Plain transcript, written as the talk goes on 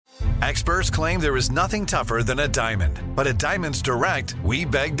Experts claim there is nothing tougher than a diamond. But at Diamonds Direct, we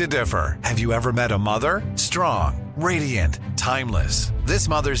beg to differ. Have you ever met a mother? Strong, radiant, timeless. This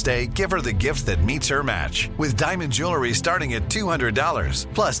Mother's Day, give her the gift that meets her match. With diamond jewelry starting at $200.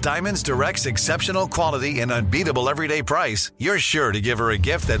 Plus Diamonds Direct's exceptional quality and unbeatable everyday price, you're sure to give her a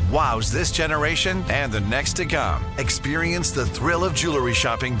gift that wows this generation and the next to come. Experience the thrill of jewelry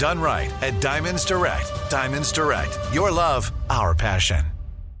shopping done right at Diamonds Direct. Diamonds Direct. Your love, our passion.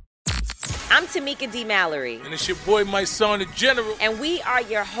 I'm Tamika D. Mallory. And it's your boy, my son, the General. And we are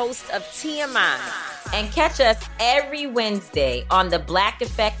your hosts of TMI. And catch us every Wednesday on the Black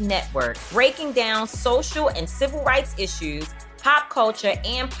Effect Network, breaking down social and civil rights issues, pop culture,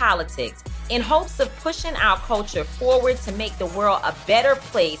 and politics in hopes of pushing our culture forward to make the world a better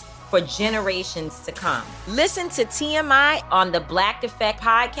place for generations to come. Listen to TMI on the Black Effect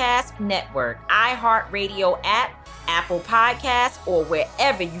Podcast Network, iHeartRadio app, Apple Podcasts, or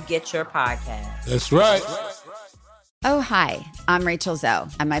wherever you get your podcasts. That's right. Oh, hi, I'm Rachel Zoe,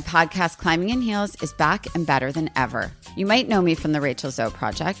 and my podcast, Climbing in Heels, is back and better than ever. You might know me from the Rachel Zoe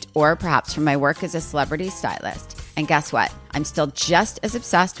Project, or perhaps from my work as a celebrity stylist. And guess what? I'm still just as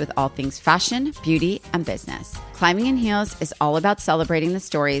obsessed with all things fashion, beauty, and business. Climbing in Heels is all about celebrating the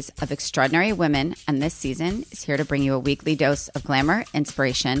stories of extraordinary women, and this season is here to bring you a weekly dose of glamour,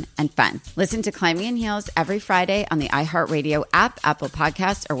 inspiration, and fun. Listen to Climbing in Heels every Friday on the iHeartRadio app, Apple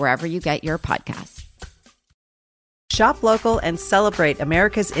Podcasts, or wherever you get your podcasts. Shop local and celebrate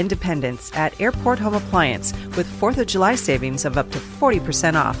America's independence at Airport Home Appliance with 4th of July savings of up to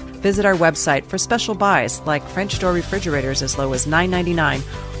 40% off. Visit our website for special buys like French door refrigerators as low as $9.99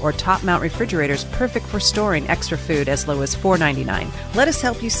 or top mount refrigerators perfect for storing extra food as low as $4.99. Let us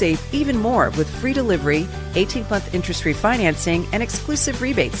help you save even more with free delivery, 18-month interest-free financing, and exclusive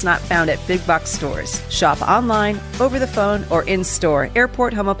rebates not found at big box stores. Shop online, over the phone, or in-store.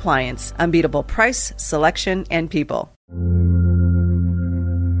 Airport Home Appliance. Unbeatable price, selection, and people.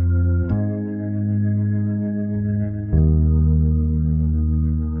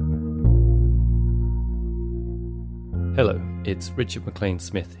 Hello, it's Richard McLean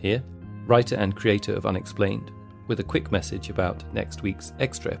Smith here, writer and creator of Unexplained, with a quick message about next week's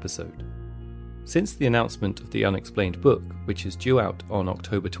extra episode. Since the announcement of the Unexplained book, which is due out on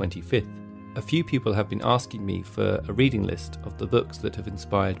October 25th, a few people have been asking me for a reading list of the books that have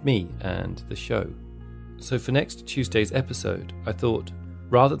inspired me and the show. So for next Tuesday's episode, I thought,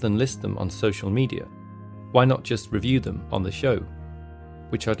 rather than list them on social media, why not just review them on the show,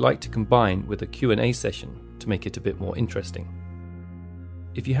 which I'd like to combine with a Q&A session to make it a bit more interesting.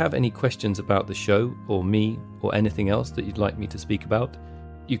 If you have any questions about the show or me or anything else that you'd like me to speak about,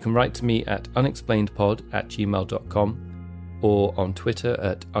 you can write to me at unexplainedpod@gmail.com or on Twitter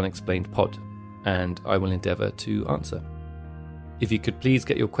at unexplainedpod, and I will endeavour to answer. If you could please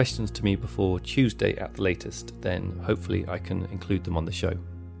get your questions to me before Tuesday at the latest, then hopefully I can include them on the show.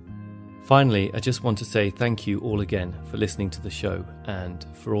 Finally, I just want to say thank you all again for listening to the show and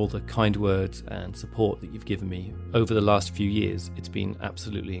for all the kind words and support that you've given me over the last few years. It's been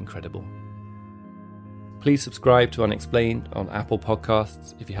absolutely incredible. Please subscribe to Unexplained on Apple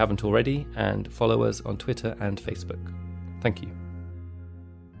Podcasts if you haven't already, and follow us on Twitter and Facebook. Thank you.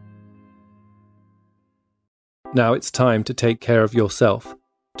 Now it's time to take care of yourself,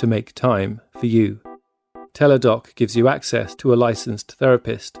 to make time for you. Teladoc gives you access to a licensed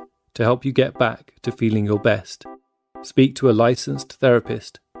therapist to help you get back to feeling your best. Speak to a licensed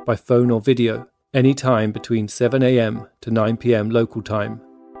therapist by phone or video anytime between 7 a.m. to 9 p.m. local time,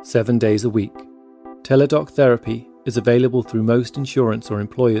 7 days a week. Teladoc Therapy is available through most insurance or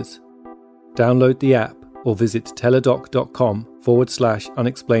employers. Download the app or visit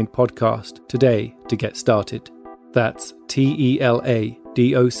teladoc.com/unexplained podcast today to get started. That's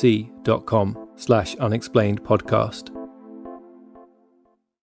teladoc.com/unexplained podcast.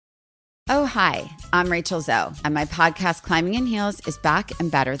 Oh, hi, I'm Rachel Zoe, and my podcast, Climbing in Heels, is back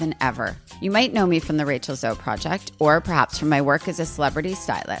and better than ever. You might know me from the Rachel Zoe Project, or perhaps from my work as a celebrity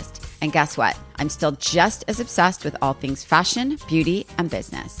stylist. And guess what? I'm still just as obsessed with all things fashion, beauty, and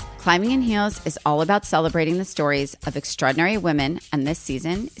business. Climbing in Heels is all about celebrating the stories of extraordinary women, and this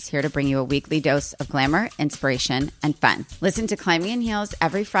season is here to bring you a weekly dose of glamour, inspiration, and fun. Listen to Climbing in Heels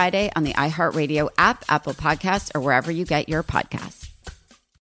every Friday on the iHeartRadio app, Apple Podcasts, or wherever you get your podcasts.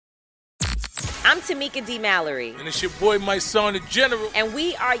 I'm Tamika D. Mallory. And it's your boy, my son, the General. And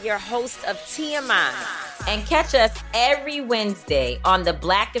we are your hosts of TMI. And catch us every Wednesday on the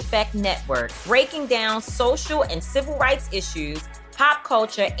Black Effect Network, breaking down social and civil rights issues, pop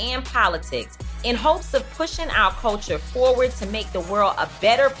culture, and politics in hopes of pushing our culture forward to make the world a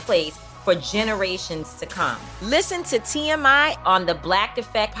better place for generations to come. Listen to TMI on the Black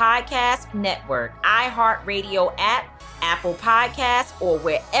Effect Podcast Network, iHeartRadio app, Apple Podcasts, or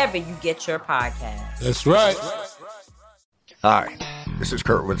wherever you get your podcasts. That's right. Hi, this is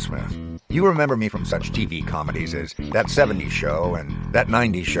Kurtwood Smith. You remember me from such TV comedies as That 70s Show and That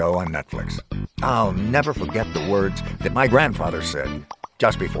 90s Show on Netflix. I'll never forget the words that my grandfather said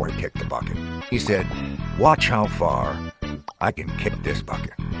just before he kicked the bucket. He said, "Watch how far I can kick this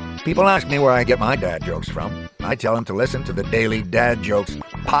bucket." People ask me where I get my dad jokes from. I tell them to listen to the Daily Dad Jokes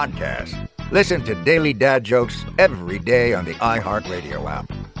podcast. Listen to Daily Dad Jokes every day on the iHeartRadio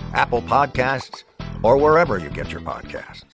app, Apple Podcasts, or wherever you get your podcasts.